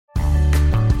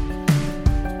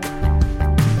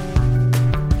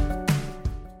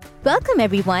Welcome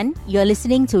everyone. You're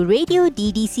listening to Radio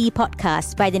DDC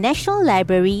podcast by the National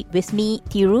Library with me,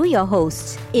 Thiru, your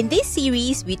host. In this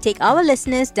series, we take our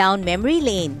listeners down memory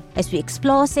lane as we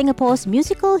explore Singapore's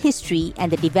musical history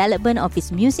and the development of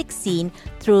its music scene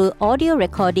through audio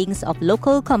recordings of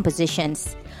local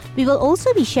compositions. We will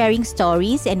also be sharing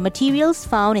stories and materials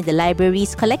found in the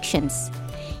library's collections.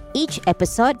 Each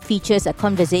episode features a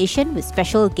conversation with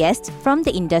special guests from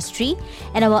the industry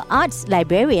and our arts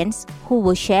librarians who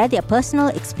will share their personal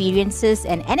experiences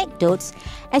and anecdotes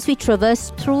as we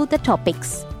traverse through the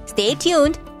topics. Stay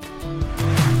tuned!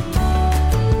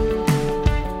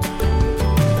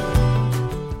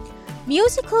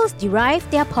 Musicals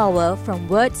derive their power from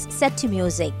words set to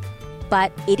music, but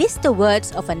it is the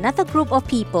words of another group of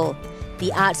people,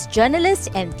 the arts journalists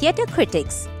and theatre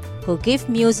critics, who give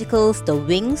musicals the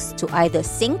wings to either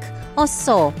sink or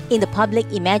soar in the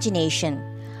public imagination.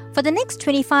 For the next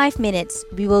 25 minutes,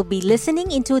 we will be listening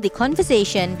into the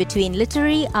conversation between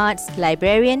literary arts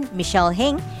librarian Michelle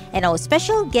Heng and our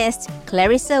special guest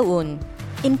Clarissa Woon.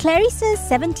 In Clarissa's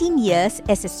 17 years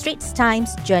as a Straits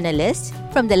Times journalist,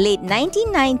 from the late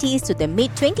 1990s to the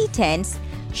mid-2010s,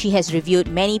 she has reviewed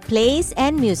many plays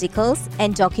and musicals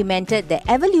and documented the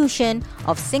evolution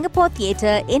of Singapore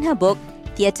theatre in her book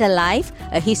Theatre Life,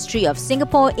 A History of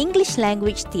Singapore English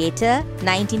Language Theatre,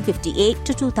 1958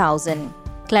 to 2000.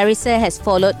 Clarissa has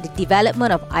followed the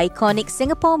development of iconic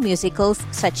Singapore musicals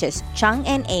such as Chang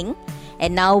and Eng,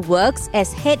 and now works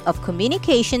as Head of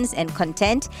Communications and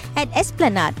Content at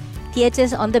Esplanade,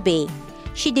 Theatres on the Bay.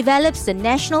 She develops the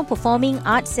National Performing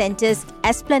Arts Centre's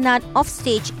Esplanade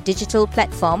Offstage digital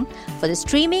platform for the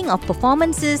streaming of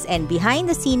performances and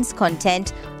behind-the-scenes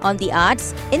content on the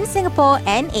arts in Singapore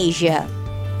and Asia.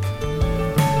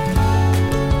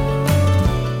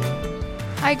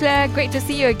 Hi Claire, great to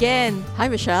see you again. Hi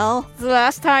Michelle. The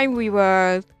last time we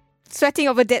were sweating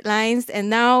over deadlines and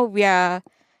now we are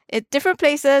at different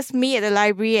places, me at the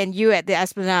library and you at the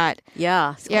Esplanade.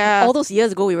 Yeah. All those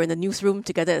years ago we were in the newsroom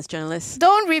together as journalists.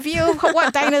 Don't reveal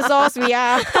what dinosaurs we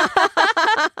are.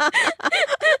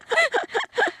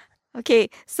 Okay,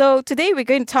 so today we're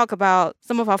going to talk about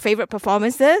some of our favorite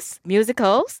performances,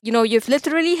 musicals. You know, you've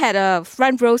literally had a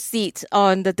front row seat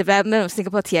on the development of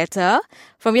Singapore theatre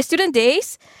from your student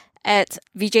days at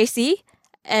VJC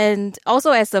and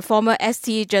also as a former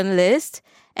ST journalist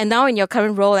and now in your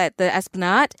current role at the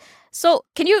Esplanade. So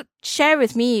can you share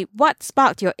with me what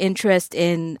sparked your interest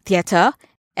in theatre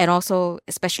and also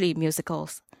especially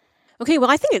musicals? Okay, well,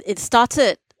 I think it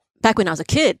started back when I was a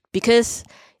kid because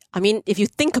I mean, if you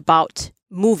think about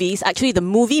movies, actually the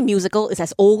movie musical is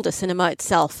as old as cinema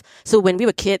itself. So when we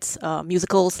were kids,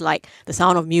 musicals like The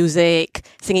Sound of Music,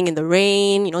 Singing in the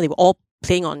Rain, they were all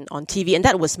playing on TV. And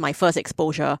that was my first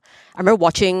exposure. I remember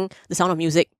watching The Sound of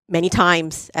Music many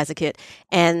times as a kid.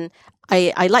 And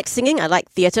I liked singing, I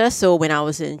liked theatre. So when I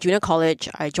was in junior college,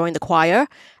 I joined the choir.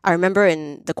 I remember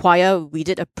in the choir, we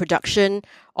did a production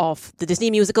of the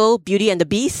Disney musical, Beauty and the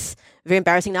Beast. Very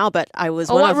embarrassing now, but I was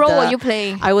what role were you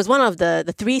playing? I was one of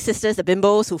the three sisters, the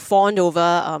bimbos, who fawned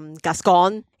over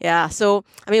Gascon. Yeah, so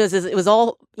I mean, it was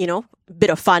all a bit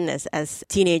of fun as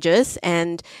teenagers.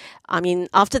 And I mean,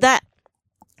 after that,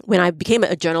 when I became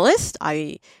a journalist,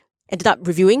 I ended up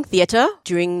reviewing theatre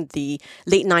during the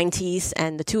late 90s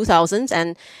and the 2000s,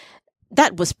 and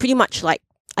that was pretty much like,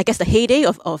 I guess, the heyday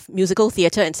of musical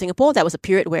theatre in Singapore. That was a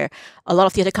period where a lot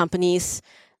of theatre companies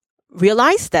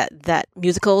realized that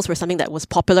musicals were something that was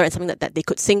popular and something that they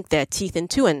could sink their teeth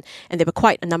into, and there were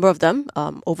quite a number of them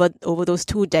over those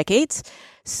 2 decades.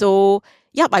 So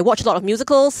yeah, I watched a lot of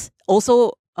musicals,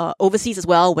 also overseas as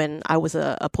well. When I was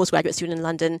a postgraduate student in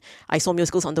London, I saw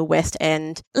musicals on the West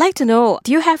End. I'd like to know,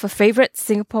 do you have a favorite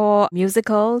Singapore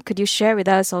musical? Could you share with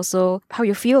us also how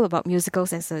you feel about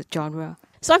musicals as a genre?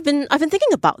 So I've been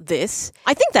thinking about this.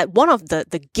 I think that one of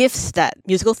the gifts that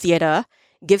musical theatre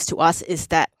gives to us is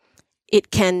that it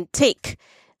can take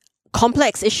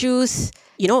complex issues,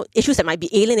 issues that might be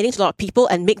alienating to a lot of people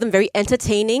and make them very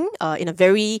entertaining in a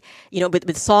very,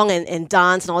 with song and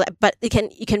dance and all that. But it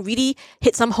can really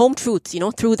hit some home truths,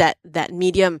 through that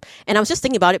medium. And I was just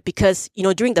thinking about it because,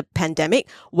 during the pandemic,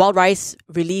 Wild Rice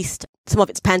released some of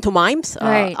its pantomimes,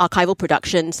 right, archival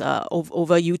productions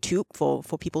over YouTube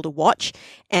for people to watch.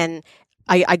 And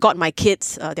I got my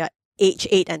kids, they're age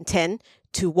 8 and 10,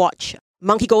 to watch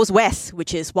Monkey Goes West,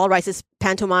 which is Wild Rice's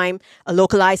pantomime, a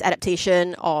localized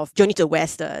adaptation of Journey to the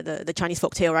West, the Chinese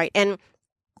folktale, right? And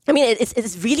I mean,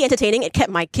 it's really entertaining. It kept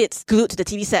my kids glued to the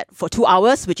TV set for 2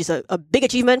 hours, which is a big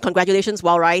achievement. Congratulations,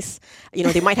 Wild Rice. You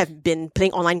know, they might have been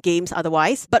playing online games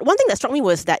otherwise. But one thing that struck me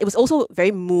was that it was also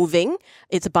very moving.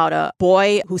 It's about a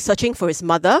boy who's searching for his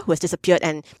mother who has disappeared,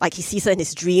 and like he sees her in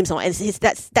his dreams. And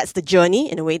that's the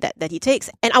journey in a way that he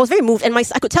takes. And I was very moved, and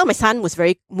I could tell my son was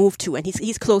very moved too, and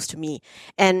he's close to me.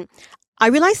 And I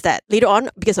realized that later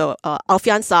on, because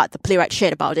Alfian Saad, the playwright,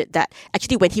 shared about it, that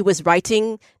actually when he was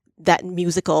writing that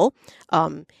musical,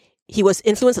 he was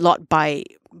influenced a lot by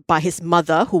his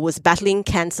mother, who was battling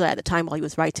cancer at the time while he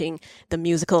was writing the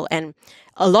musical, and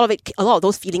a lot of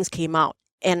those feelings came out.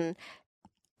 And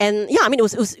yeah, I mean,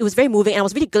 it was very moving, and I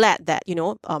was really glad that, you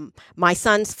know, my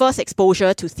son's first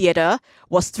exposure to theatre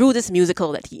was through this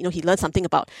musical, that he learned something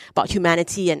about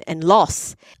humanity and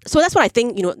loss. So that's what I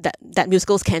think, you know, that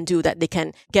musicals can do, that they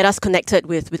can get us connected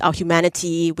with our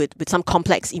humanity, with some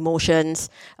complex emotions,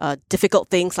 difficult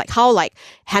things, like how, like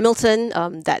Hamilton,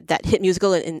 that hit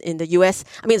musical in the US.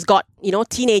 I mean, it's got, you know,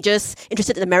 teenagers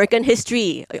interested in American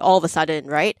history all of a sudden,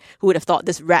 right? Who would have thought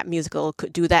this rap musical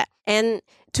could do that? And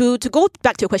to go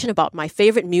back to your question about my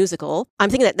favorite musical, I'm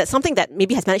thinking that that's something that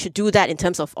maybe has managed to do that in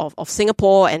terms of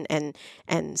Singapore and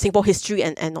Singapore history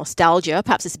and nostalgia.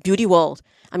 Perhaps it's Beauty World.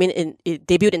 I mean, it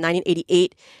debuted in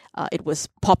 1988. It was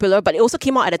popular, but it also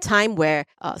came out at a time where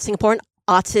Singaporeans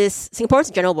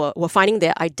in general were finding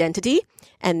their identity,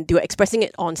 and they were expressing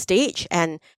it on stage.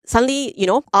 And suddenly, you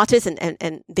know, artists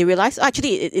and they realized,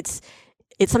 actually,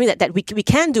 it's something that we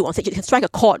can do on stage. You can strike a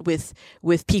chord with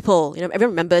people. You know,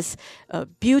 everyone remembers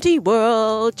Beauty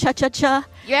World, cha cha cha.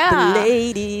 Yeah. The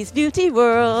ladies, Beauty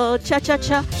World, cha cha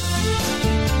cha.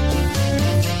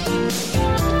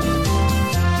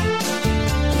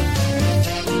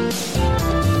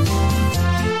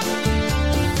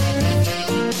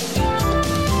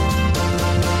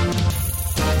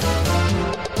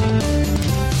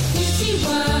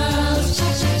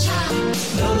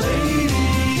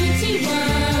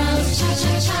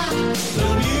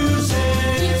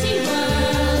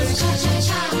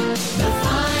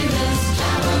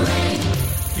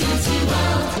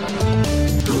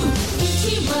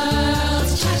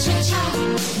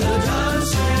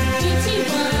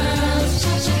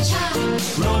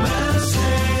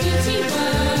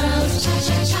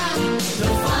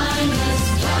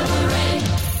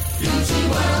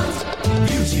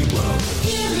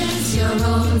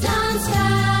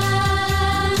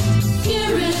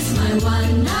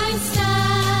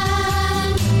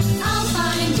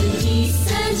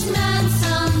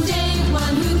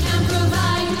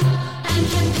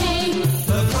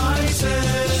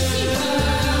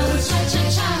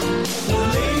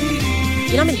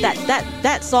 You know, I mean,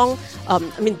 that song, I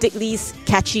mean, Dick Lee's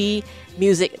catchy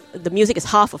music, the music is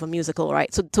half of a musical,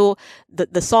 right? So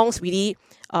the songs really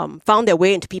found their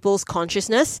way into people's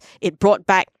consciousness. It brought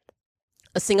back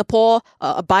a Singapore,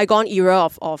 a bygone era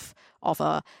of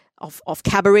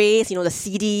cabarets, you know, the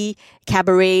seedy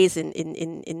cabarets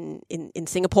in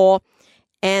Singapore.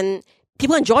 And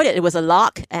people enjoyed it. It was a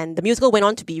lark, and the musical went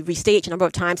on to be restaged a number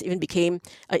of times, even went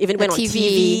on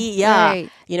TV. Yeah, right.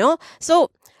 You know, so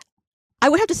I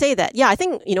would have to say that, yeah, I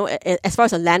think, you know, as far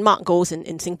as a landmark goes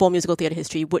in Singapore musical theatre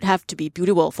history, would have to be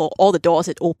Beauty World for all the doors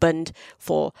it opened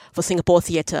for Singapore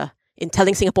theatre in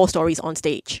telling Singapore stories on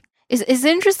stage. It's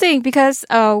interesting because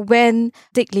when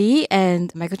Dick Lee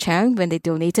and Michael Chang, when they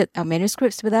donated our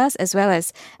manuscripts with us, as well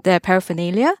as the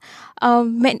paraphernalia,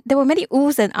 there were many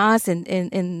oohs and ahs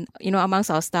in you know, amongst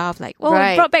our staff. Like, oh,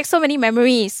 Right. it brought back so many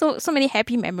memories, so many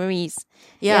happy memories.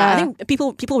 Yeah, I think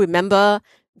people remember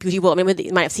Beauty World. I mean,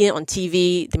 they might have seen it on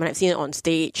TV, they might have seen it on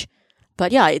stage,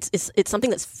 but yeah, it's something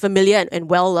that's familiar and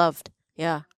well loved.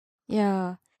 Yeah.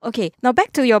 Yeah. Okay, now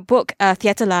back to your book,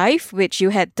 Theatre Life, which you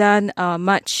had done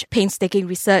much painstaking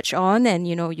research on, and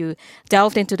you know, you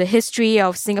delved into the history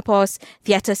of Singapore's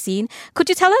theatre scene. Could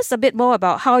you tell us a bit more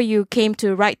about how you came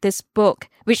to write this book,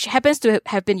 which happens to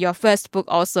have been your first book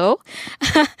also?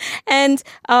 And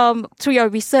through your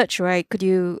research, right, could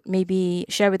you maybe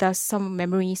share with us some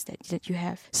memories that you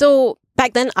have? So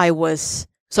back then I was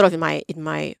sort of in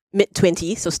my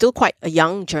mid-20s, so still quite a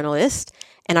young journalist,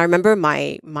 and I remember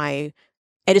my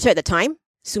editor at the time,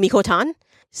 Sumiko Tan.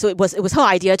 So it was her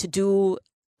idea to do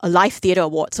a live theatre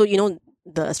award. So, you know,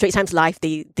 the Straits Times Live,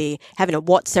 they have an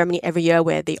award ceremony every year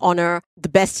where they honour the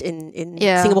best in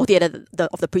Singapore theatre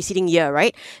of the preceding year,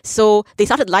 right? So they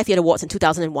started Live Theatre Awards in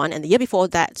 2001, and the year before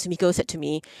that, Sumiko said to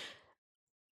me,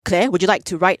 Claire, would you like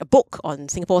to write a book on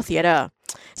Singapore theatre?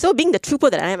 So being the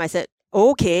trooper that I am, I said,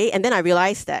 okay. And then I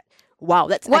realised that, wow,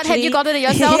 that's What had you gotten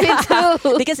yourself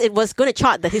into? Because it was going to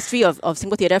chart the history of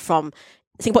Singapore theatre from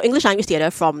Singapore English language theatre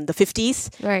from the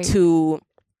 50s Right. to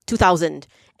 2000.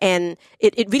 And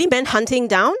it really meant hunting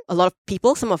down a lot of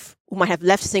people, some of who might have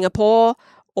left Singapore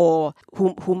or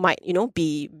who might,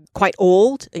 be quite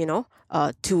old,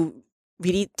 to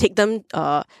really take them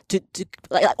to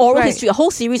like oral history, a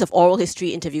whole series of oral history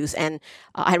interviews. And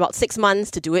I had about 6 months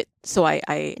to do it. So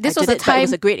this was did a time it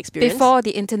was a great experience. Before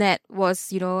the internet was,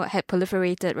 had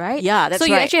proliferated, right? Yeah, that's right.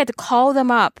 So you actually had to call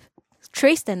them up,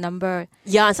 trace their number.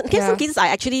 Yeah, in some cases I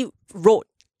actually wrote.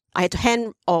 I had to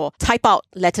hand or type out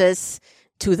letters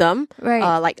to them,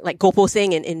 right? Like Gopo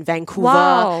Singh in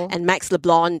Vancouver, and Max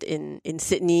LeBlond in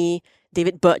Sydney,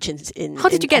 David Birch in How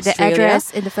did you get Australia. the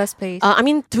address in the first place?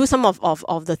 Through some of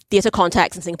the theatre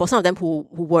contacts in Singapore, some of them who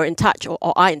were in touch or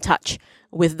are in touch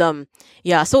with them.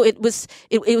 Yeah, so it was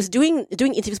doing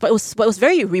interviews, but it was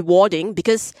very rewarding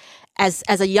because as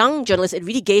a young journalist, it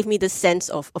really gave me this sense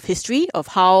of history, of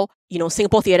how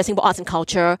Singapore theatre, Singapore arts and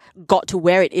culture got to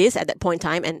where it is at that point in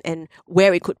time, and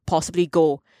where it could possibly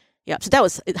go. Yeah, so that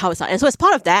was how it started. And so as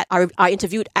part of that, I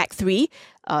interviewed Act 3.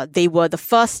 They were the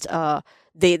first.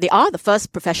 They are the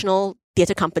first professional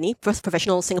theatre company, first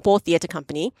professional Singapore theatre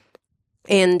company.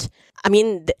 And I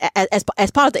mean, as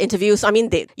part of the interviews,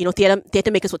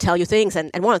 theatre makers will tell you things,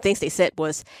 and one of the things they said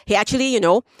was, hey, actually,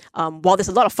 while there's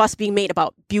a lot of fuss being made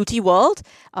about Beauty World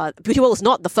was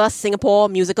not the first Singapore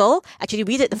musical. Actually,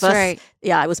 we did the first. Right.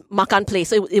 Yeah, it was Makan Place.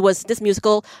 So it was this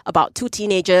musical about two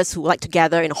teenagers who like to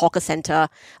gather in a hawker centre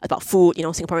about food.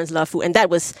 Singaporeans love food, and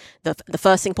that was the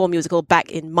first Singapore musical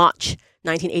back in March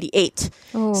 1988.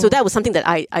 Oh. So that was something that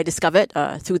I discovered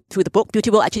through the book. Beauty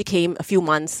World actually came a few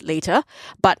months later,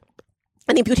 but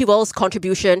I think Beauty World's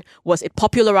contribution was it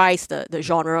popularized the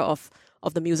genre of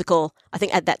the musical. I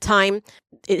think at that time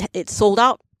it sold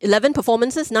out 11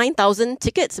 performances, 9,000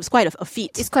 tickets. It was quite a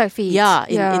feat. It's quite a feat. Yeah,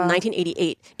 in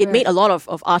 1988. It made a lot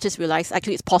of artists realize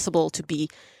actually it's possible to be,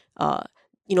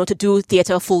 to do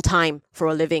theatre full time for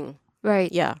a living.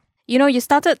 Right. Yeah. You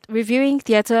started reviewing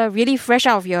theatre really fresh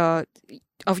out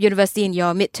of university in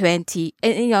your mid-20s,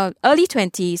 in your early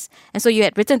 20s. And so you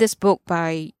had written this book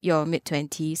by your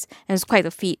mid-20s, and it's quite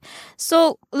a feat.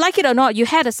 So, like it or not, you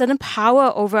had a certain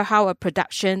power over how a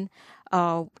production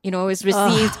is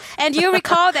received. And you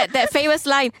recall that famous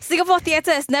line, Singapore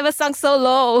theatre has never sunk so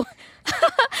low.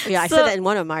 Yeah, I said that in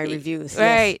one of my reviews.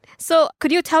 Right. Yes. So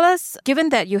could you tell us, given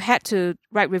that you had to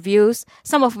write reviews,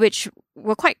 some of which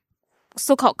were quite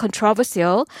so-called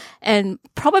controversial and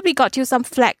probably got you some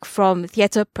flack from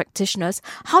theatre practitioners,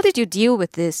 how did you deal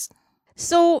with this?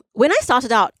 So when I started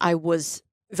out, I was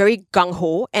very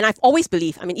gung-ho, and I've always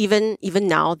believed, even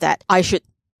now, that I should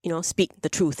speak the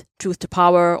truth to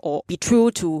power, or be true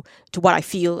to what I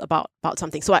feel about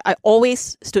something. So I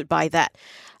always stood by that.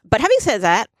 But having said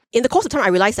that, in the course of time, I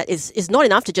realized that it's not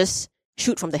enough to just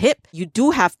shoot from the hip. You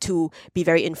do have to be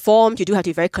very informed. You do have to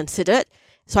be very considerate.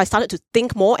 So I started to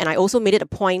think more, and I also made it a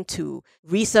point to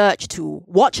research, to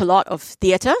watch a lot of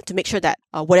theatre, to make sure that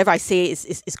whatever I say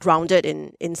is grounded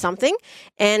in something.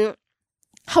 And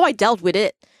how I dealt with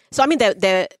it. So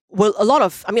there were a lot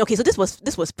of, so this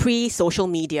was pre-social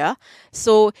media.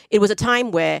 So it was a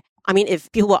time where, if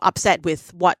people were upset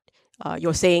with what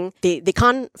you're saying, they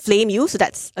can't flame you, so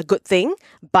that's a good thing.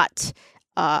 But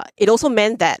it also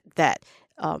meant that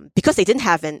because they didn't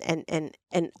have an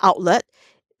outlet,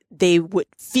 they would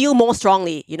feel more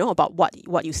strongly, about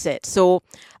what you said. So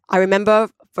I remember,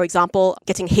 for example,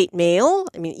 getting hate mail,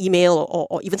 email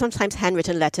or even sometimes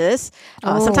handwritten letters.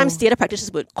 Sometimes theatre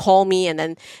practitioners would call me, and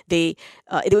then they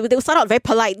would start out very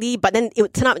politely, but then it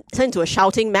would turn into a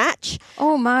shouting match.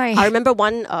 Oh my. I remember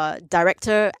one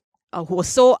director who was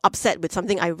so upset with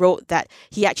something I wrote that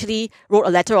he actually wrote a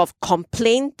letter of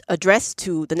complaint addressed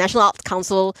to the National Arts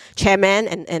Council chairman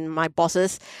and my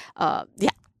bosses.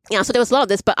 Yeah, so there was a lot of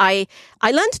this, but I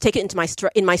learned to take it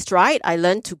in my stride. I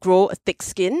learned to grow a thick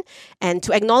skin and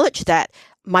to acknowledge that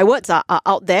my words are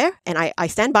out there, and I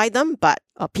stand by them, but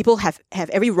people have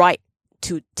every right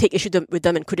to take issue with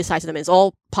them and criticize them. It's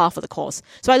all par for the cause.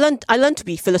 So I learned to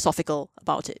be philosophical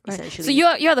about it, right. Essentially.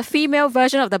 So you're the female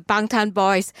version of the Bangtan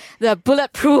Boys, the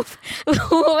bulletproof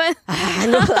woman.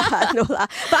 No lah.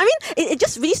 But it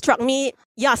just really struck me,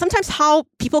 sometimes how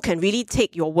people can really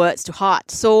take your words to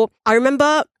heart. So I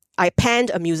remember I panned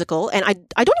a musical, and I don't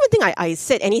even think I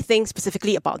said anything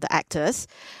specifically about the actors,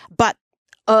 but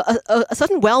a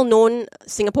certain well-known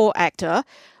Singapore actor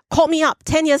called me up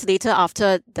 10 years later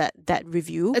after that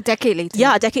review. A decade later.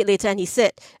 Yeah, a decade later. And he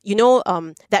said,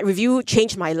 that review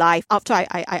changed my life. After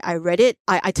I read it,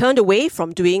 I turned away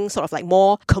from doing sort of like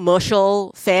more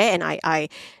commercial fare, and I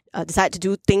decided to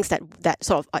do things that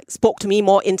sort of like spoke to me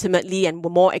more intimately and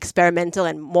were more experimental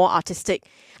and more artistic.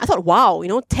 I thought, wow,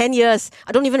 10 years,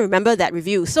 I don't even remember that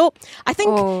review. So I think,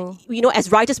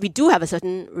 as writers, we do have a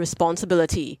certain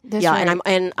responsibility. That's right.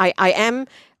 And I am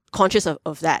conscious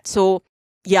of that. So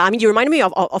yeah, I mean, you reminded me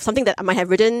of something that I might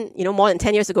have written, more than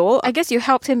 10 years ago. I guess you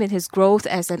helped him in his growth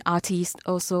as an artist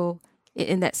also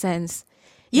in that sense.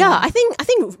 Yeah, I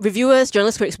think reviewers,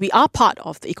 journalists, critics, we are part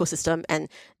of the ecosystem, and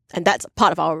that's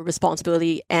part of our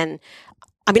responsibility. And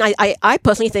I mean, I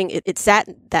personally think it's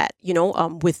sad that,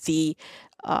 with the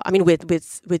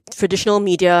with traditional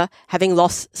media having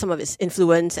lost some of its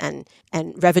influence and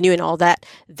revenue and all that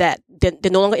they're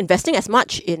no longer investing as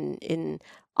much in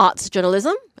arts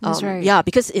journalism. That's right. Yeah,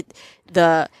 because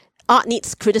the art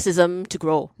needs criticism to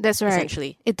grow. That's right.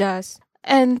 Essentially. It does.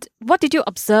 And what did you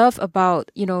observe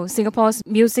about, Singapore's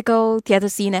musical theatre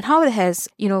scene and how it has,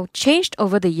 changed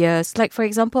over the years? Like, for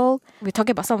example, we're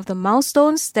talking about some of the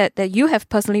milestones that you have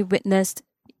personally witnessed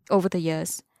over the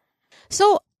years.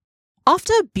 So,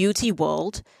 after Beauty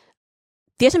World,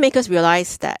 theatre makers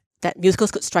realized that musicals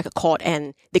could strike a chord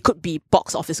and they could be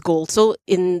box office gold. So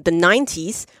in the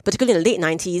 90s, particularly in the late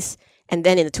 90s, and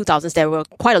then in the 2000s, there were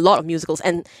quite a lot of musicals.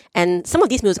 And some of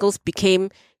these musicals became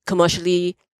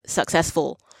commercially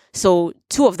successful. So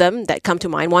two of them that come to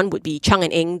mind, one would be Chang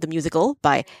and Eng, the musical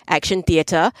by Action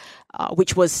Theatre,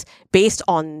 which was based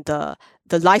on the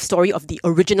life story of the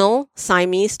original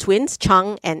Siamese twins,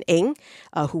 Chang and Eng,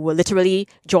 who were literally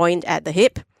joined at the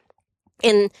hip.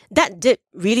 And that did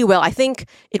really well. I think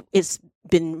it's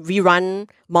been rerun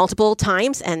multiple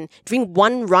times, and during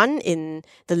one run in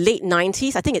the late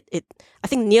 90s, I think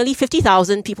nearly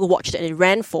 50,000 people watched it, and it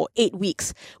ran for 8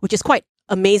 weeks, which is quite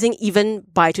amazing even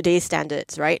by today's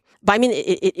standards, right? But I mean,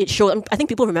 it showed, I think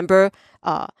people remember,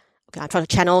 I'm trying to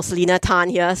channel Selena Tan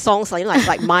here, songs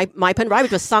like My Pen Rai,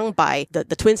 which was sung by the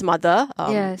twins' mother,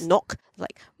 yes. Nok.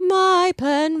 Like, My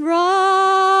Pen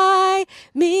Rai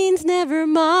means never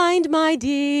mind, my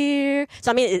dear. So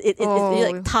I mean, it's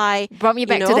really like Thai. Brought me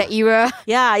back to that era.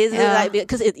 Yeah, like,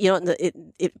 because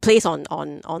it plays on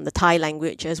the Thai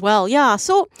language as well. Yeah.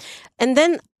 So, and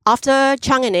then after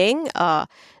Chang and Eng,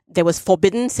 there was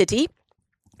Forbidden City,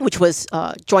 which was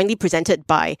jointly presented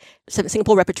by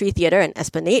Singapore Repertory Theatre and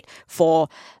Esplanade for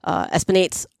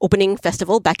Esplanade's opening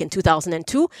festival back in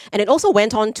 2002. And it also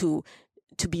went on to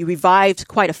be revived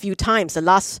quite a few times. The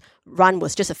last run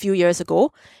was just a few years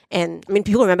ago. And I mean,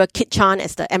 people remember Kit Chan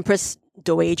as the Empress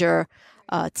Dowager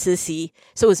Cixi.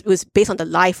 So it was based on the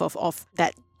life of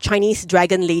that Chinese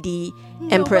dragon lady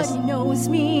empress. Nobody knows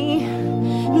me.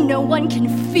 No one can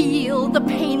feel the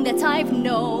pain that I've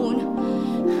known.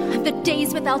 The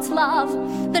days without love,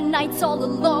 the nights all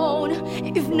alone.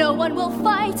 If no one will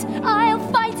fight, I'll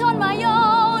fight on my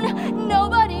own.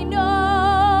 Nobody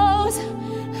knows.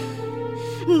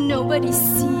 Nobody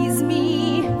sees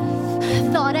me.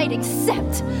 Thought I'd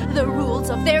accept the rules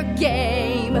of their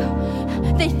game.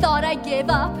 They thought I'd give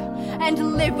up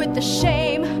and live with the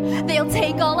shame. They'll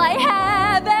take all I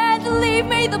have and leave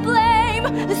me the blame.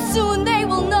 Soon they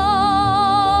will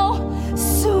know.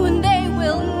 Soon they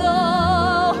will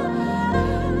know.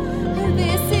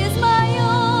 This is my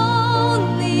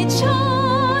only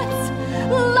chance.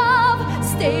 Love,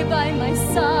 stay by my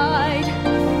side.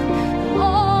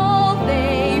 All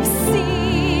they've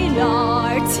seen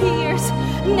are tears,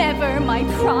 never my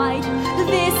pride.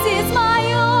 This is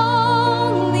my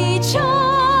only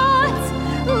chance.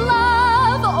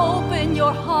 Love, open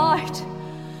your heart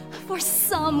for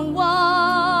someone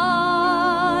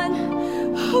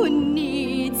who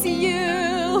needs you.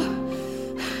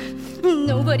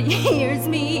 Nobody hears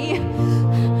me.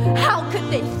 How could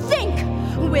they think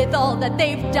with all that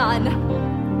they've done?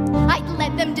 I'd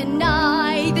let them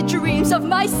deny the dreams of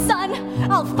my son.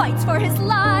 I'll fight for his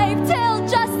life till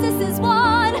justice is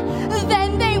won.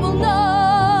 Then they will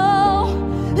know.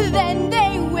 Then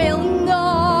they will know.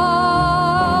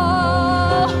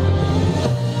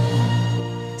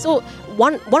 So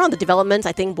one of the developments,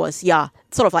 I think, was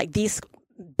sort of like these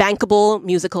bankable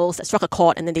musicals that struck a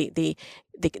chord, and then they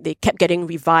kept getting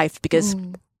revived because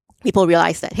people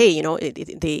realized that, hey,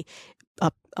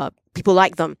 people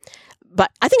like them.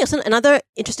 But I think another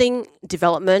interesting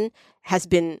development has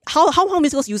been how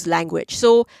musicals use language.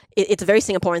 So it's a very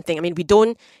Singaporean thing. I mean, we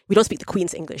don't speak the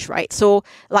Queen's English, right? So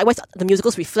likewise, the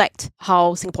musicals reflect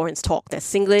how Singaporeans talk. There's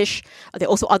Singlish. There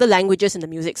are also other languages in the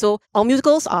music. So our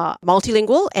musicals are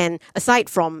multilingual, and aside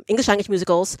from English language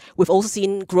musicals, we've also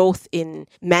seen growth in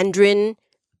Mandarin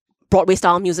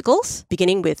Broadway-style musicals,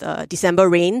 beginning with December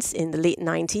Rains in the late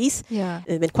 90s. Yeah.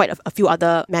 There have been quite a few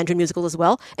other Mandarin musicals as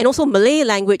well. And also Malay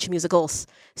language musicals.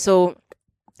 So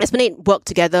Esplanade worked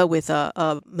together with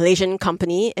a Malaysian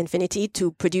company, Infinity,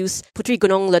 to produce Puteri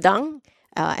Gunung Ledang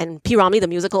and P. Ramlee the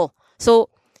musical. So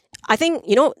I think,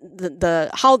 the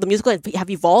how the musical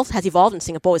has evolved in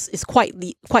Singapore is quite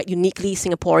uniquely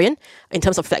Singaporean in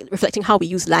terms of reflecting how we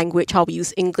use language, how we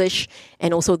use English,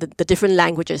 and also the different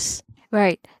languages.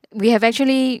 Right. We have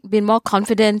actually been more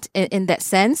confident in that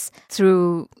sense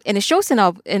and it shows in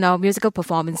our musical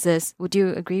performances. Would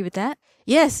you agree with that?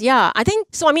 Yes, yeah. I think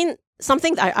so. I mean,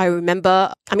 something that I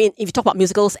remember, I mean, if you talk about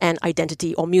musicals and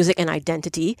identity or music and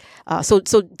identity, so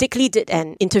Dick Lee did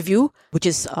an interview, which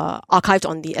is archived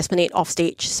on the Esplanade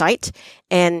Offstage site.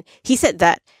 And he said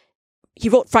that he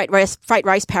wrote Fried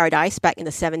Rice Paradise back in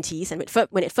the 70s. And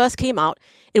when it first came out,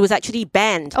 it was actually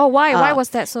banned. Oh, why? Why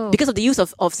was that so? Because of the use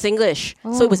of Singlish.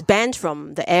 Oh. So it was banned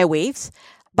from the airwaves.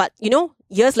 But,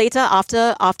 years later,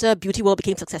 after Beauty World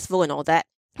became successful and all that,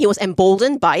 he was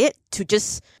emboldened by it to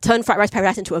just turn Fried Rice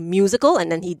Paradise into a musical, and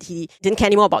then he didn't care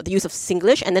anymore about the use of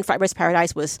Singlish, and then Fried Rice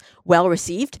Paradise was well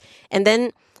received. And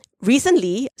then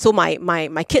recently, so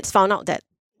my kids found out that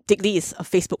Dick Lee is a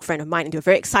Facebook friend of mine, and they were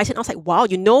very excited. And I was like, wow,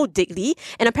 Dick Lee?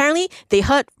 And apparently they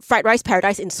heard Fried Rice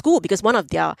Paradise in school because one of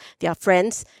their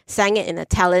friends sang it in a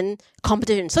talent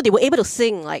competition. So they were able to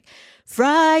sing like,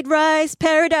 Fried Rice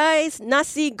Paradise,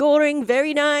 nasi goreng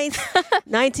very nice,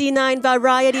 99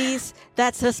 varieties,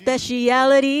 that's her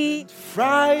speciality.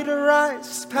 Fried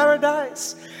Rice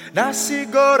Paradise, nasi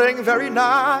goreng very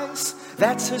nice,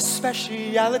 that's her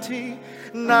speciality.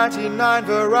 99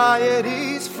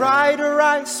 varieties, fried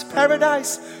rice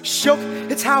paradise. Shook,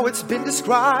 it's how it's been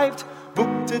described.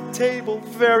 Booked a table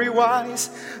very wise.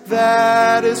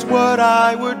 That is what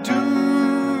I would do.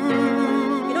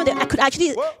 I could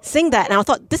actually sing that, and I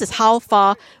thought this is how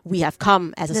far we have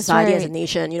come as a society, as a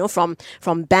nation.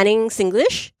 From banning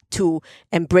Singlish to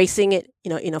embracing it,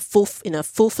 in a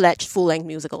full-fledged, full-length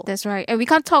musical. That's right. And we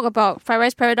can't talk about Fried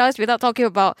Rice Paradise without talking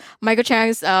about Michael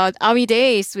Chang's Army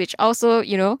Days, which also,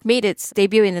 made its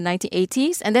debut in the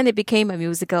 1980s, and then it became a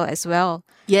musical as well.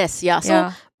 Yes, yeah.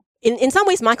 So in some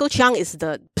ways, Michael Chiang is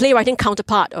the playwriting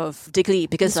counterpart of Dick Lee,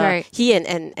 because he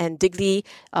and Dick Lee,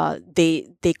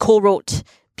 they co-wrote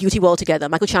Beauty World together.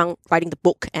 Michael Chiang writing the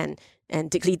book and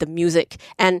Dick Lee the music.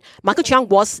 And Michael Chiang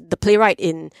was the playwright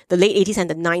in the late 80s and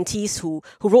the 90s who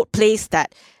wrote plays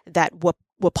that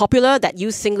were popular, that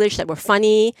used Singlish, that were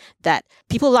funny, that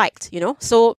people liked,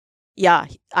 So, yeah,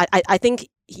 I think,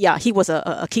 he was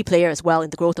a key player as well in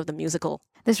the growth of the musical.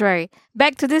 That's right.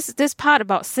 Back to this part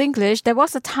about Singlish, there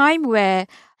was a time where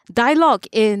dialogue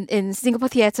in Singapore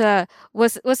theatre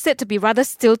was said to be rather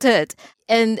stilted,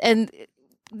 and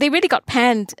they really got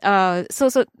panned. So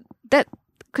that,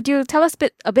 could you tell us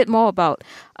a bit more about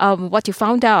what you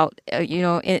found out,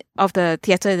 of the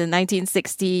theatre in the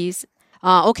 1960s?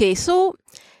 Okay, so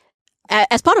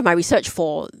as part of my research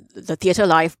for the Theatre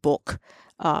Live book,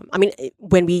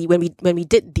 when we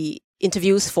did the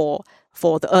interviews for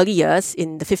the early years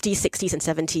in the 50s, 60s, and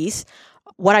 70s,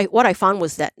 what I found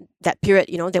was that period,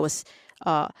 there was,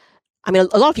 a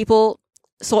lot of people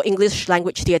saw English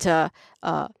language theatre.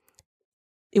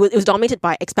 It was dominated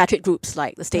by expatriate groups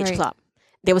like the Stage Club.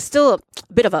 There was still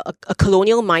a bit of a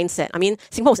colonial mindset. I mean,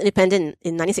 Singapore was independent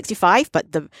in 1965,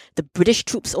 but the British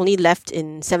troops only left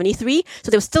in 73.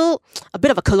 So there was still a bit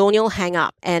of a colonial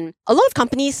hang-up. And a lot of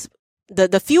companies,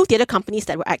 the few theatre companies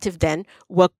that were active then,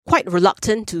 were quite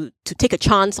reluctant to take a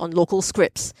chance on local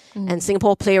scripts and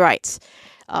Singapore playwrights.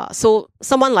 So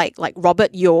someone like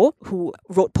Robert Yeo, who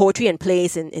wrote poetry and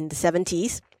plays in the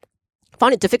 70s,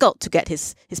 found it difficult to get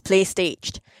his play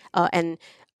staged. And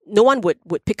no one would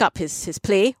pick up his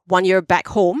play 1 year back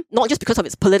home, not just because of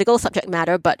its political subject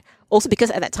matter, but also because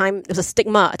at that time there was a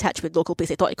stigma attached with local plays.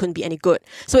 They thought it couldn't be any good.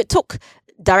 So it took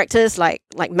directors like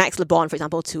Max Le Bon, for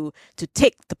example, to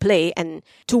take the play and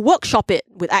to workshop it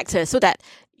with actors so that,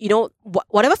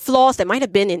 whatever flaws there might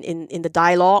have been in the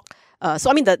dialogue.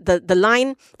 So the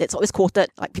line that's always quoted,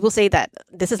 like people say that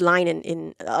this is line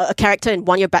in a character in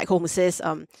 1 year back home who says,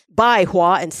 bye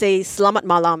Hua, and say Selamat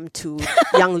Malam to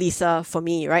young Lisa for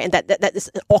me, right? And that is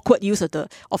an awkward use of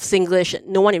Singlish.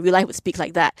 No one in real life would speak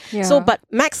like that. Yeah. So, but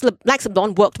Max Le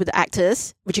Bon worked with the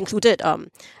actors, which included,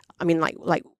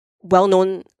 like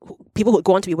well-known people who would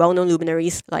go on to be well-known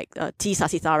luminaries like T.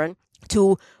 Sasitharan.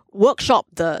 to workshop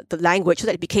the language so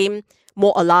that it became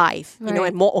more alive, you know, Right.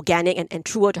 and more organic and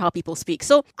truer to how people speak.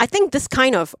 So I think this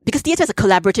kind of, because theatre is a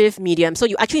collaborative medium, so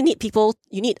you actually need people,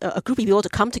 you need a group of people to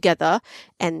come together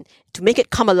and to make it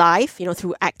come alive, you know,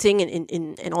 through acting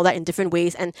and all that in different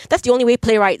ways. And that's the only way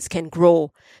playwrights can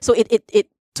grow. So it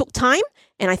took time,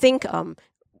 and I think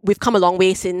we've come a long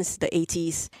way since the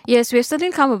 80s. Yes, we've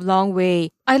certainly come a long way.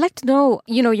 I'd like to know,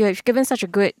 you know, you have given such a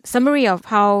good summary of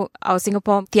how our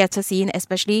Singapore theatre scene,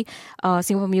 especially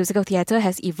Singapore musical theatre,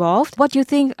 has evolved. What do you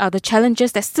think are the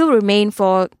challenges that still remain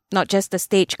for not just the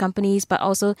stage companies, but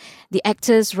also the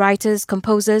actors, writers,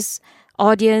 composers,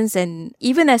 audience, and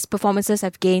even as performances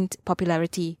have gained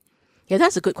popularity? Yeah,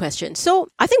 that's a good question. So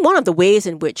I think one of the ways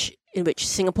in which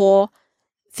Singapore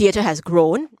theatre has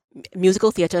grown,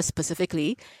 musical theatre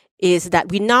specifically, is that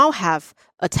we now have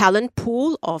a talent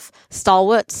pool of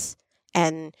stalwarts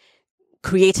and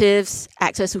creatives,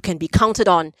 actors who can be counted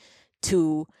on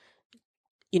to,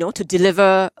 you know, to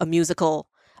deliver a musical.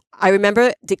 I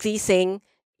remember Dick Lee saying,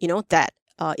 you know, that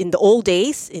in the old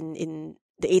days, in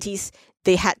the 80s,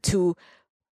 they had to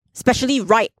specially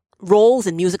write roles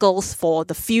in musicals for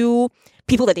the few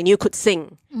people that they knew could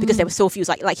sing, because there were so few.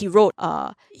 Like he wrote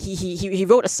he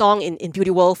wrote a song in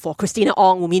Beauty World for Christina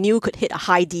Ong, whom he knew could hit a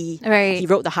high D. Right. He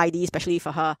wrote the high D especially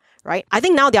for her, right? I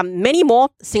think now there are many more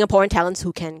Singaporean talents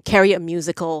who can carry a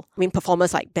musical. I mean,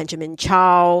 performers like Benjamin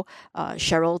Chow,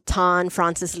 Cheryl Tan,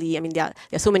 Francis Lee. I mean, there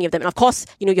are so many of them. And of course,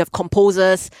 you know, you have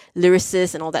composers,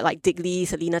 lyricists and all that, like Dick Lee,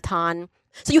 Selena Tan.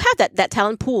 So you have that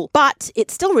talent pool, but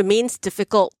it still remains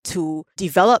difficult to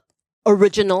develop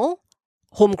original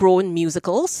homegrown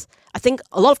musicals. I think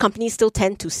a lot of companies still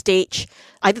tend to stage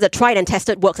either the tried and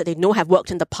tested works that they know have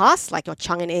worked in the past, like your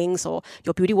Chung and Ings or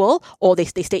your Beauty World, or they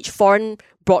stage foreign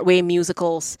Broadway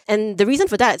musicals. And the reason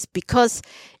for that is because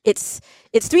it's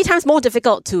 3 times more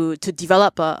difficult to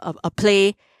develop a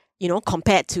play, you know,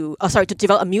 compared to to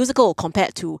develop a musical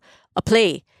compared to a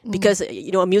play, because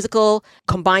you know, a musical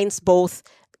combines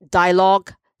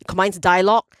dialogue,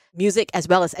 music, as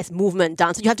well as movement,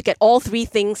 dance. So you have to get all 3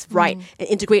 things right and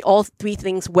integrate all 3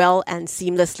 things well and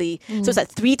seamlessly. So it's like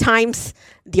 3 times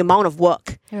the amount of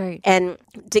work. Right. And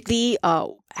Dick Lee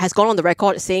has gone on the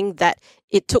record saying that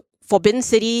it took Forbidden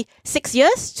City 6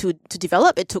 years to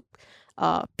develop. It took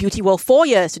Beauty World 4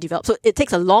 years to develop. So it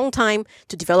takes a long time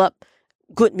to develop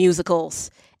good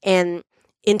musicals. And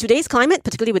in today's climate,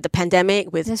 particularly with the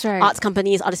pandemic, with That's right. arts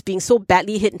companies, artists being so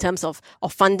badly hit in terms of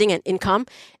funding and income,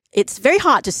 it's very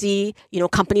hard to see, you know,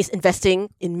 companies investing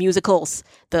in musicals.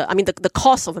 The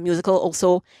cost of a musical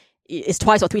also is 2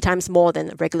 or 3 times more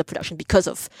than a regular production because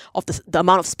of the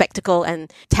amount of spectacle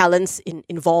and talents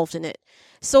involved in it.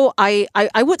 So I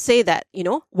would say that, you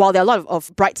know, while there are a lot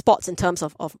of bright spots in terms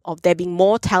of there being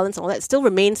more talents and all that, it still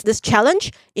remains this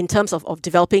challenge in terms of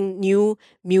developing new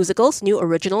musicals, new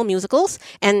original musicals.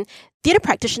 And theatre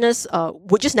practitioners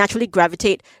would just naturally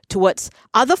gravitate towards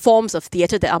other forms of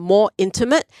theatre that are more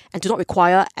intimate and do not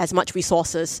require as much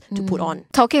resources to put on.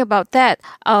 Talking about that,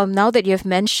 now that you have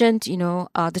mentioned, you know,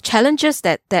 the challenges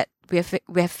that we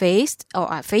have faced or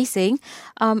are facing,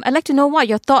 I'd like to know what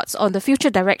your thoughts on the future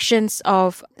directions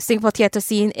of Singapore theatre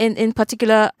scene, in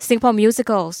particular Singapore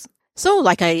musicals. So,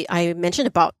 like I mentioned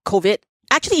about COVID,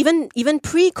 actually even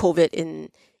pre-COVID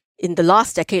in the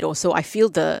last decade or so, I feel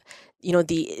the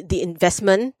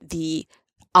investment, the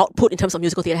output in terms of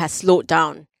musical theatre has slowed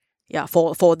down. Yeah,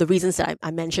 for the reasons that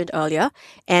I mentioned earlier.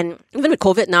 And even with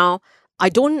COVID now, I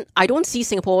don't see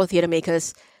Singapore theatre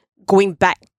makers going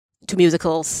back to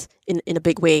musicals in a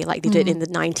big way like they did in the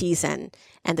 90s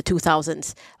and the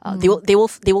 2000s.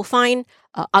 They will find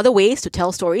other ways to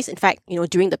tell stories. In fact, you know,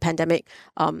 during the pandemic,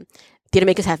 theatre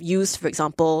makers have used, for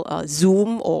example,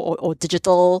 Zoom or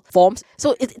digital forms.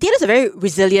 So theatre is a very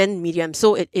resilient medium.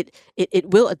 So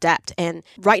it will adapt. And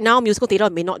right now, musical theatre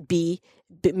may not be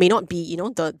you know,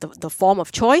 the form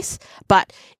of choice,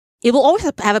 but it will always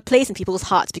have a place in people's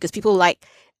hearts because people like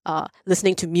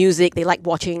listening to music. They like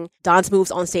watching dance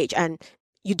moves on stage, and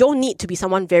you don't need to be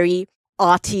someone very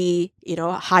arty, you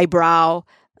know, highbrow,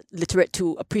 literate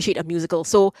to appreciate a musical.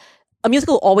 So a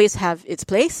musical will always have its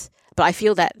place, but I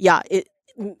feel that,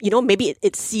 maybe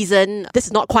it's season. This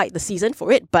is not quite the season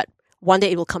for it, but one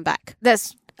day it will come back.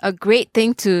 That's a great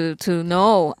thing to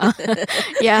know.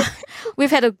 Yeah. We've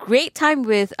had a great time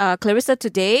with Clarissa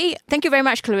today. Thank you very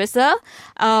much, Clarissa.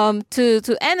 To end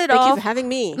it off. Thank you for having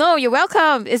me. No, you're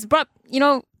welcome. It's brought, you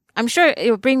know, I'm sure it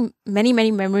will bring many,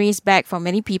 many memories back for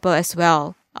many people as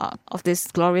well of this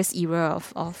glorious era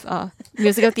of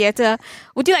musical theatre.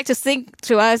 Would you like to sing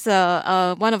to us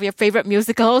one of your favorite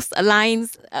musicals,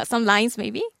 some lines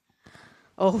maybe?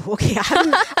 Oh, okay.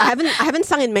 I haven't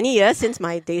sung in many years since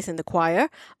my days in the choir.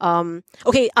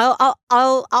 Okay,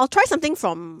 I'll try something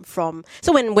from.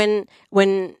 So when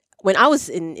I was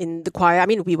in the choir, I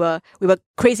mean, we were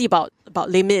crazy about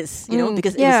Les Mis, you know,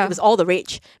 because it was all the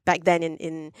rage back then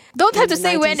in Don't have in to the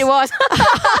say 90s. when it was.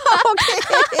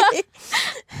 Okay.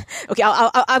 Okay,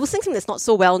 I will sing something that's not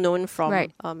so well known from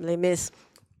Right. Les Mis.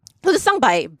 So it's sung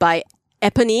by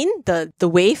Eponine, the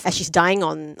wave, as she's dying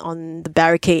on the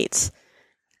barricades.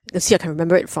 Let's see, I can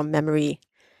remember it from memory.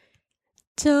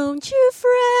 Don't you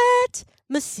fret,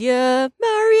 Monsieur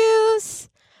Marius.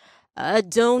 I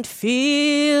don't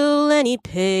feel any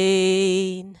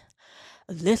pain.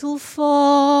 A little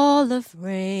fall of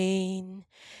rain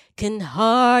can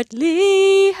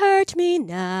hardly hurt me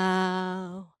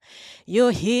now.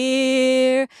 You're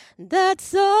here,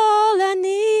 that's all I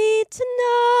need to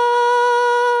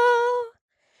know.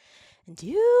 And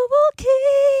you will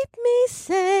keep me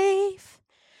safe,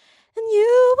 and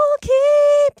you will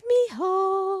keep me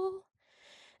whole,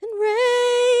 and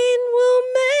rain will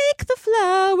make the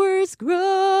flowers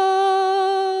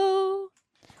grow.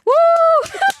 Woo!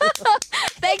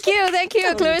 Thank you,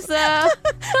 Clarissa.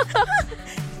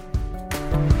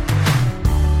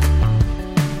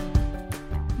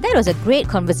 That was a great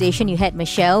conversation you had,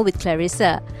 Michelle, with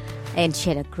Clarissa. And she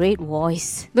had a great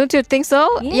voice. Don't you think so?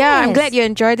 Yeah, I'm Yes. glad you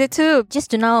enjoyed it too.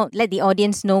 Just to now let the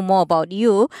audience know more about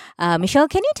you, Michelle,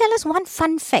 can you tell us one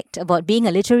fun fact about being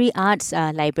a literary arts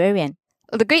librarian?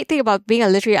 The great thing about being a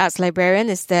literary arts librarian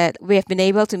is that we have been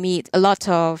able to meet a lot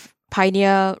of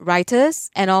pioneer writers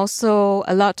and also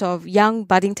a lot of young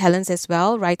budding talents as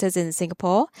well, writers in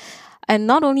Singapore. And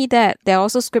not only that, there are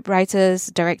also script writers,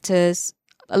 directors,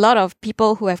 a lot of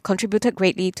people who have contributed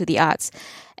greatly to the arts.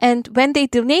 And when they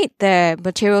donate their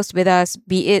materials with us,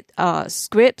 be it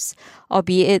scripts or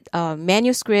be it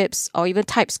manuscripts or even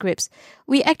typescripts,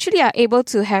 we actually are able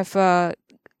to have a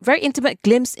very intimate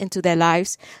glimpse into their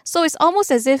lives. So it's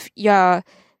almost as if you're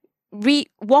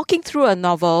walking through a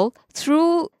novel,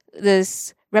 through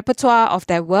this repertoire of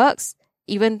their works,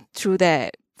 even through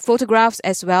their photographs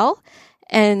as well.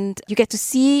 And you get to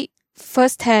see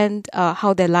firsthand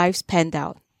how their lives panned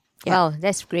out. Yeah. Wow,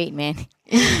 that's great, man.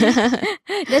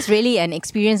 That's really an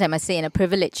experience, I must say, and a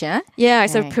privilege, huh? Yeah,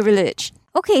 it's a Right. privilege.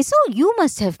 Okay, so you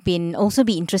must have been also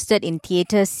be interested in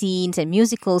theatre scenes and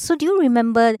musicals. So do you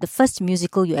remember the first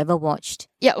musical you ever watched?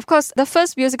 Yeah, of course. The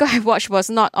first musical I watched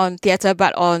was not on theatre,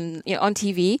 but on on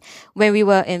TV. When we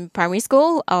were in primary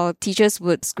school, our teachers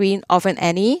would screen Orphan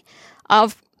Annie.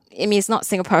 It's not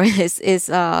Singaporean; it's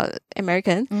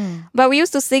American. But we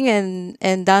used to sing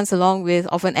and dance along with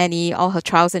Orphan Annie, all her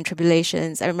trials and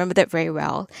tribulations. I remember that very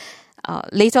well.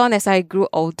 Later on, as I grew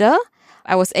older,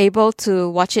 I was able to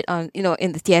watch it on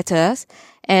in the theaters,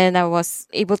 and I was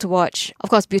able to watch, of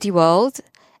course, Beauty World,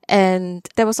 and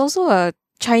there was also a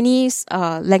Chinese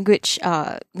language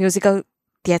musical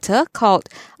theater called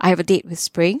I Have a Date with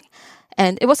Spring,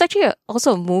 and it was actually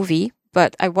also a movie,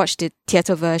 but I watched the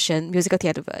musical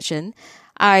theater version.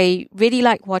 I really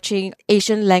like watching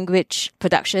Asian language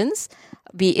productions,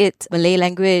 be it Malay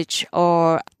language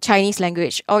or Chinese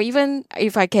language, or even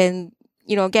if I can,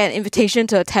 get an invitation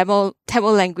to a Tamil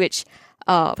language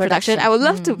production. I would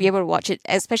love to be able to watch it,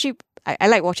 especially I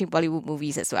like watching Bollywood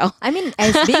movies as well. I mean,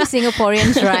 as being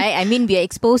Singaporeans, right? I mean, we are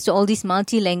exposed to all these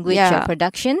multi-language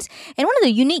productions. And one of the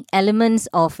unique elements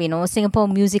of, Singapore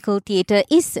musical theatre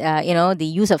is, the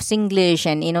use of Singlish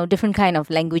and, different kind of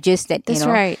languages that, That's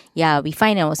right. Yeah, we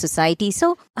find in our society.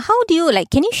 So how do you,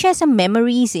 can you share some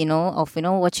memories, of,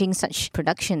 watching such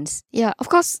productions? Yeah, of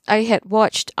course, I had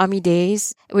watched Army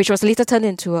Days, which was later turned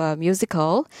into a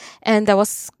musical. And there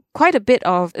was quite a bit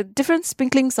of different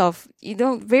sprinklings of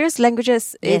various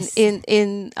languages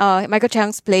in Michael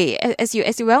Chang's play, as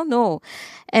you well know.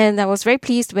 And I was very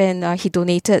pleased when he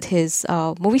donated his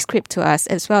movie script to us,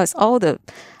 as well as all the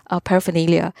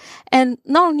paraphernalia. And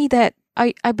not only that,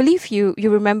 I believe you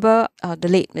remember the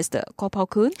late Mr. Kwok Pao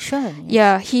Kun. Sure.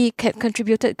 Yeah, he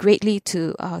contributed greatly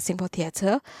to Singapore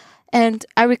theatre. And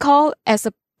I recall as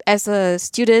a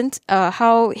student,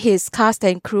 how his cast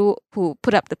and crew who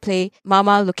put up the play,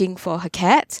 Mama Looking for Her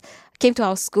Cat, came to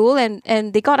our school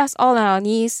and they got us all on our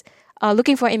knees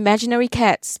looking for imaginary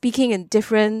cats, speaking in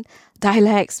different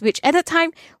dialects, which at the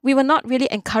time we were not really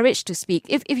encouraged to speak,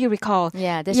 if you recall.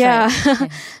 Yeah, that's right. Yeah.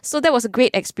 So that was a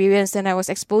great experience, and I was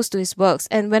exposed to his works.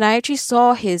 And when I actually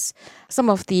saw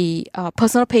some of the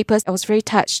personal papers, I was very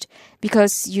touched,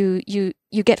 because you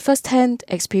get first-hand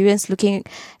experience looking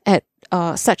at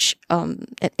such an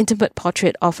intimate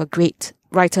portrait of a great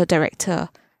writer-director.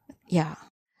 Yeah.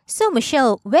 So,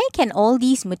 Michelle, where can all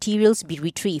these materials be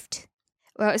retrieved?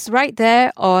 Well, it's right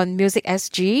there on Music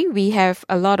SG. We have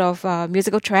a lot of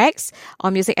musical tracks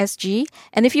on Music SG.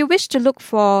 And if you wish to look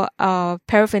for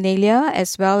paraphernalia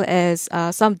as well as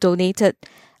some donated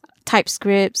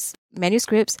typescripts,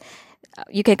 manuscripts,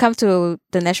 you can come to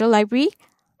the National Library.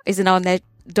 It's in our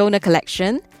donor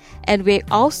collection. And we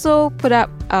also put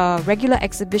up regular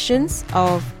exhibitions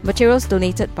of materials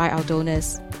donated by our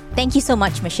donors. Thank you so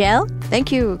much, Michelle.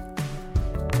 Thank you.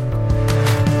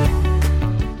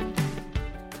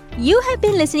 You have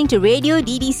been listening to Radio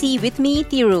DDC with me,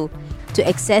 Thiru. To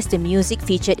access the music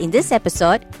featured in this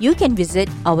episode, you can visit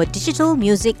our digital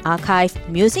music archive,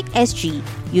 Music SG,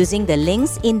 using the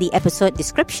links in the episode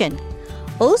description.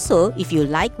 Also, if you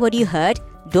like what you heard,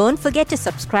 don't forget to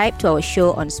subscribe to our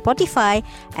show on Spotify,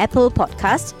 Apple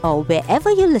Podcasts, or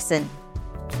wherever you listen.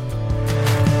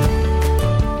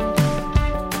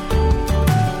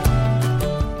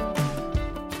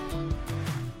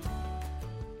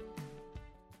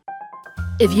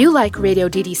 If you like Radio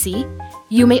DDC,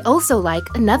 you may also like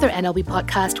another NLB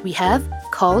podcast we have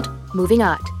called Moving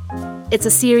Art. It's a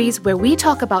series where we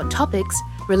talk about topics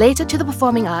related to the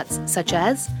performing arts such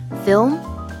as film,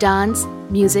 dance,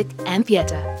 music, and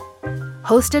theatre.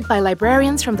 Hosted by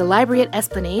librarians from the Library at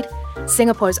Esplanade,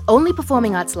 Singapore's only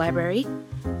performing arts library,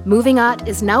 Moving Art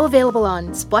is now available on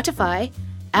Spotify,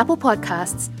 Apple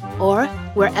Podcasts, or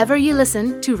wherever you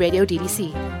listen to Radio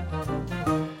DDC.